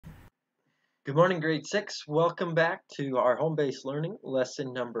Good morning, grade 6. Welcome back to our home-based learning,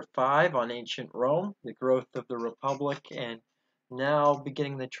 lesson number 5 on ancient Rome, the growth of the Republic, and now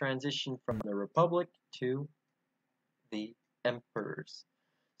beginning the transition from the Republic to the emperors.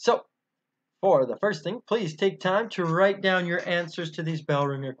 So, for the first thing, please take time to write down your answers to these bell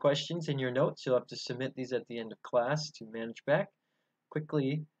ringer questions in your notes. You'll have to submit these at the end of class to manage back.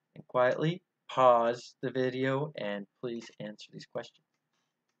 Quickly and quietly pause the video and please answer these questions.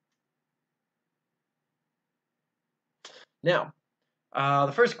 Now,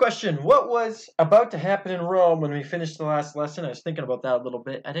 the first question, what was about to happen in Rome when we finished the last lesson? I was thinking about that a little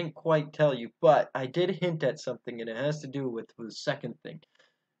bit. I didn't quite tell you, but I did hint at something, and it has to do with the second thing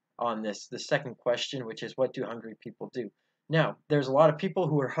on this, the second question, which is what do hungry people do? Now, there's a lot of people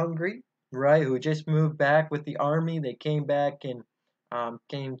who are hungry, right, who just moved back with the army. They came back and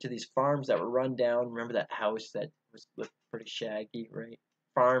came to these farms that were run down. Remember that house that looked pretty shaggy, right?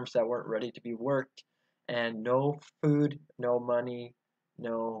 Farms that weren't ready to be worked, and no food, no money,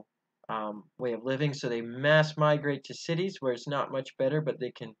 no way of living. So they mass migrate to cities where it's not much better, but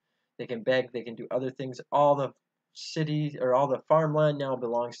they can beg, they can do other things. All the cities or all the farmland now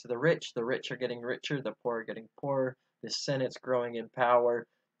belongs to the rich. The rich are getting richer, the poor are getting poorer. The Senate's growing in power,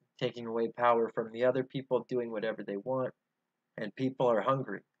 taking away power from the other people, doing whatever they want, and people are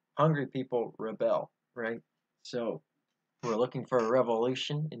hungry. Hungry people rebel, right? So we're looking for a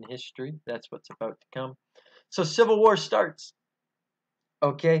revolution in history. That's what's about to come. So civil war starts.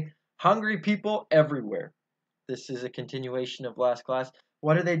 Okay, hungry people everywhere. This is a continuation of last class.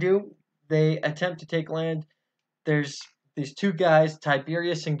 What do? They attempt to take land. There's these two guys,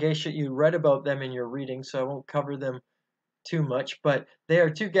 Tiberius and Gatius. You read about them in your reading, so I won't cover them too much. But they are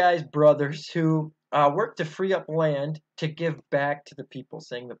two guys, brothers, who work to free up land to give back to the people,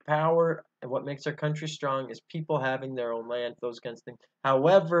 saying the power and what makes our country strong is people having their own land, those kinds of things.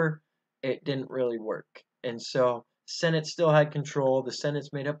 However, it didn't really work, and so Senate still had control. The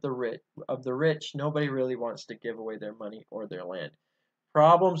Senate's made up of the rich. Nobody really wants to give away their money or their land.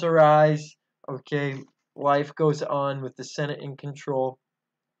 Problems arise. Okay, life goes on with the Senate in control.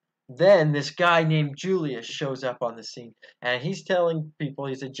 Then this guy named Julius shows up on the scene, and he's telling people,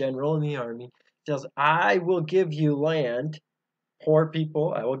 he's a general in the army, he tells, I will give you land, poor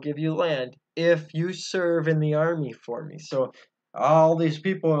people, I will give you land if you serve in the army for me. So all these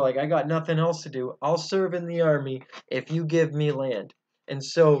people are like, I got nothing else to do. I'll serve in the army if you give me land. And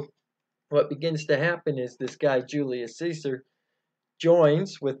so what begins to happen is this guy, Julius Caesar,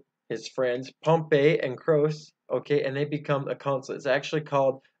 joins with his friends Pompey and Croce, okay, and they become a consul. It's actually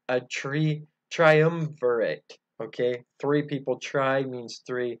called a triumvirate, okay? Three people. Tri means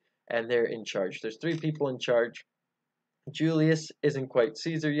three, and they're in charge. There's three people in charge. Julius isn't quite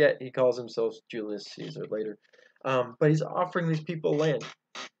Caesar yet. He calls himself Julius Caesar later. But he's offering these people land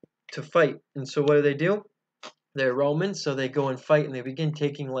to fight. And so what do? They're Romans, so they go and fight, and they begin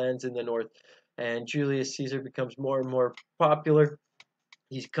taking lands in the north. And Julius Caesar becomes more and more popular.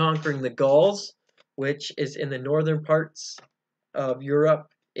 He's conquering the Gauls, which is in the northern parts of Europe,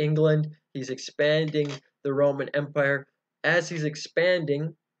 England. He's expanding the Roman Empire. As he's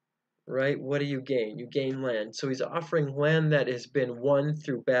expanding, right, what do you gain? You gain land. So he's offering land that has been won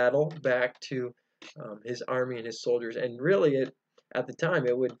through battle back to his army and his soldiers. And really, at the time,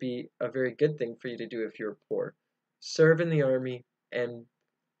 it would be a very good thing for you to do if you're poor. Serve in the army and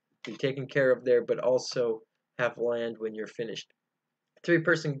be taken care of there, but also have land when you're finished.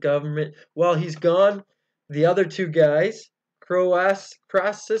 Three-person government. While he's gone, the other two guys,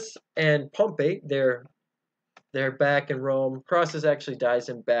 Crassus and Pompey, they're back in Rome. Crassus actually dies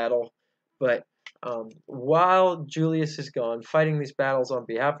in battle, but while Julius is gone, fighting these battles on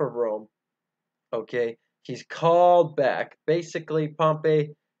behalf of Rome, okay, he's called back. Basically,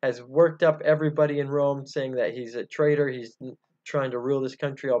 Pompey has worked up everybody in Rome, saying that he's a traitor. He's trying to rule this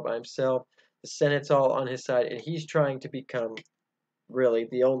country all by himself. The Senate's all on his side, and he's trying to become really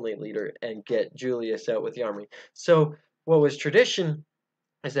the only leader and get Julius out with the army. So what was tradition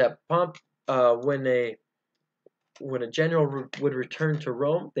is that when a general would return to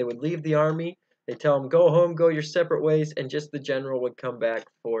Rome, they would leave the army. They tell him, go home, go your separate ways, and just the general would come back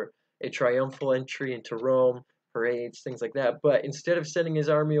for a triumphal entry into Rome, parades, things like that. But instead of sending his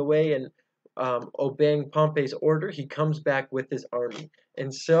army away and obeying Pompey's order, he comes back with his army.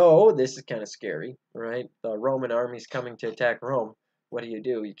 And so this is kind of scary, right? The Roman army's coming to attack Rome. What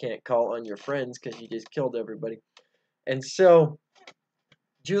do? You can't call on your friends because you just killed everybody. And so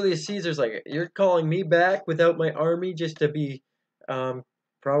Julius Caesar's like, you're calling me back without my army just to be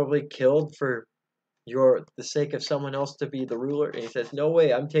probably killed for the sake of someone else to be the ruler? And he says, no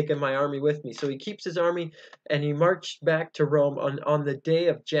way, I'm taking my army with me. So he keeps his army and he marched back to Rome on the day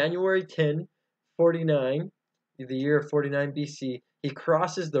of January 10, 49, the year of 49 BC. He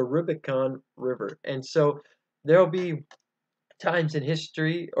crosses the Rubicon River. And so there'll be times in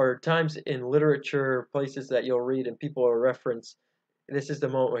history or times in literature, places that you'll read and people will reference, this is the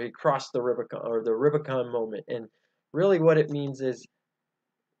moment where he crossed the Rubicon, or the Rubicon moment. And really what it means is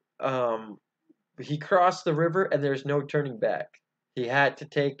um, he crossed the river and there's no turning back. He had to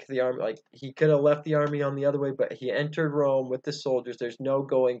take the army, like he could have left the army on the other way, but he entered Rome with the soldiers. There's no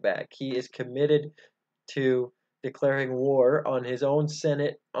going back. He is committed to declaring war on his own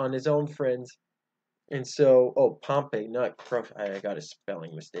Senate, on his own friends. And so, oh, Pompey, not I got a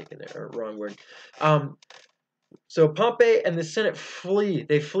spelling mistake in there, or wrong word. So Pompey and the Senate flee.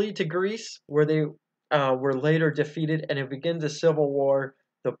 They flee to Greece, where they were later defeated, and it begins a civil war.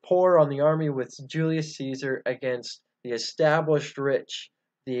 The poor on the army with Julius Caesar against the established rich,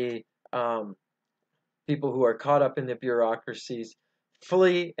 the people who are caught up in the bureaucracies,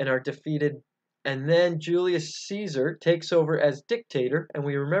 flee and are defeated. And then Julius Caesar takes over as dictator, and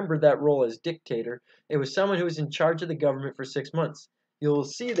we remember that role as dictator. It was someone who was in charge of the government for 6 months. You'll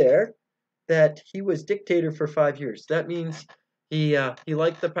see there that he was dictator for 5 years. That means he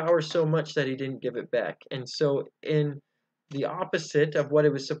liked the power so much that he didn't give it back. And so in the opposite of what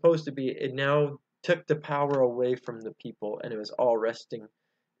it was supposed to be, it now took the power away from the people, and it was all resting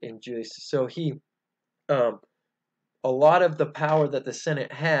in Julius. So a lot of the power that the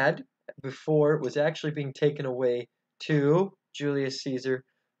Senate had before was actually being taken away to Julius Caesar.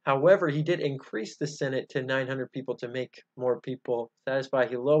 However, he did increase the Senate to 900 people to make more people satisfied.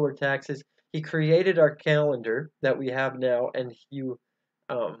 He lowered taxes. He created our calendar that we have now, and you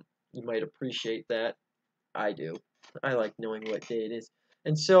might appreciate that. I do. I like knowing what day it is.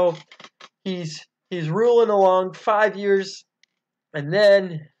 And so he's ruling along 5 years, and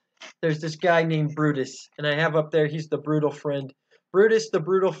then there's this guy named Brutus, and I have up there, he's the brutal friend. Brutus, the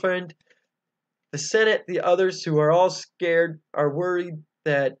brutal friend. The Senate, the others who are all scared, are worried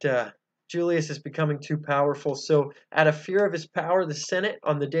that Julius is becoming too powerful. So out of fear of his power, the Senate,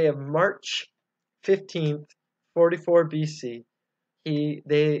 on the day of March 15th, 44 BC,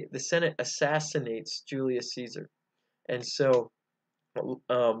 the Senate assassinates Julius Caesar. And so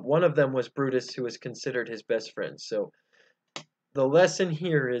one of them was Brutus, who was considered his best friend. So the lesson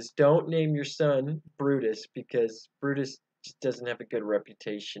here is don't name your son Brutus, because Brutus just doesn't have a good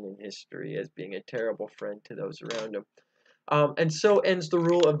reputation in history as being a terrible friend to those around him. And so ends the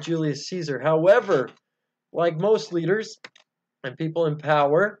rule of Julius Caesar. However, like most leaders and people in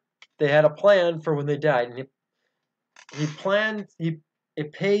power, they had a plan for when they died. And he planned,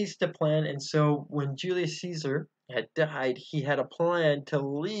 it pays to plan. And so when Julius Caesar had died, he had a plan to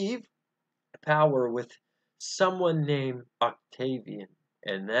leave power with someone named Octavian,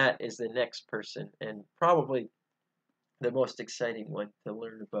 and that is the next person, and probably the most exciting one to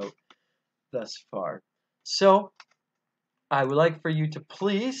learn about thus far. So I would like for you to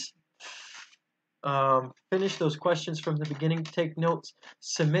please finish those questions from the beginning, take notes,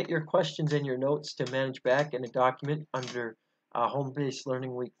 submit your questions and your notes to ManageBack in a document under Home-Based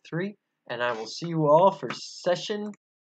Learning Week 3, and I will see you all for session